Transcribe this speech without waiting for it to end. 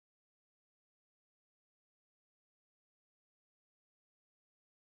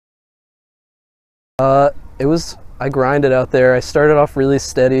I grinded out there. I started off really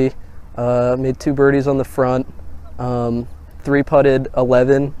steady, made 2 birdies on the front, 3 putted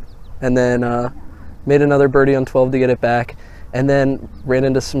 11, and then made another birdie on 12 to get it back, and then ran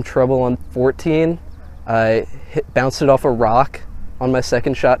into some trouble on 14. I bounced it off a rock on my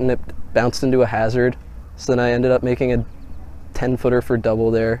second shot, and it bounced into a hazard. So then I ended up making a 10-footer for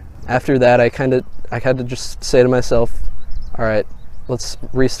double there. After that, I had to just say to myself, all right, let's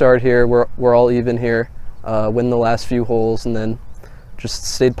restart here. We're all even here. Win the last few holes, and then just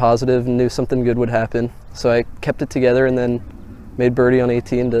stayed positive and knew something good would happen. So I kept it together and then made birdie on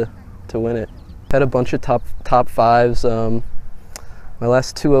 18 to win it. Had a bunch of top fives. My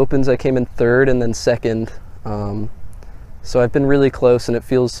last 2 opens I came in 3rd and then 2nd. So I've been really close, and it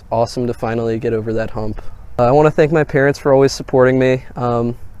feels awesome to finally get over that hump. I want to thank my parents for always supporting me.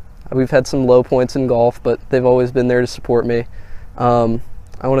 We've had some low points in golf, but they've always been there to support me. I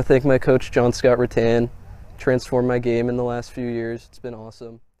want to thank my coach, John Scott Rattan. Transformed my game in the last few years. It's been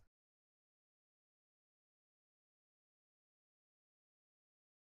awesome.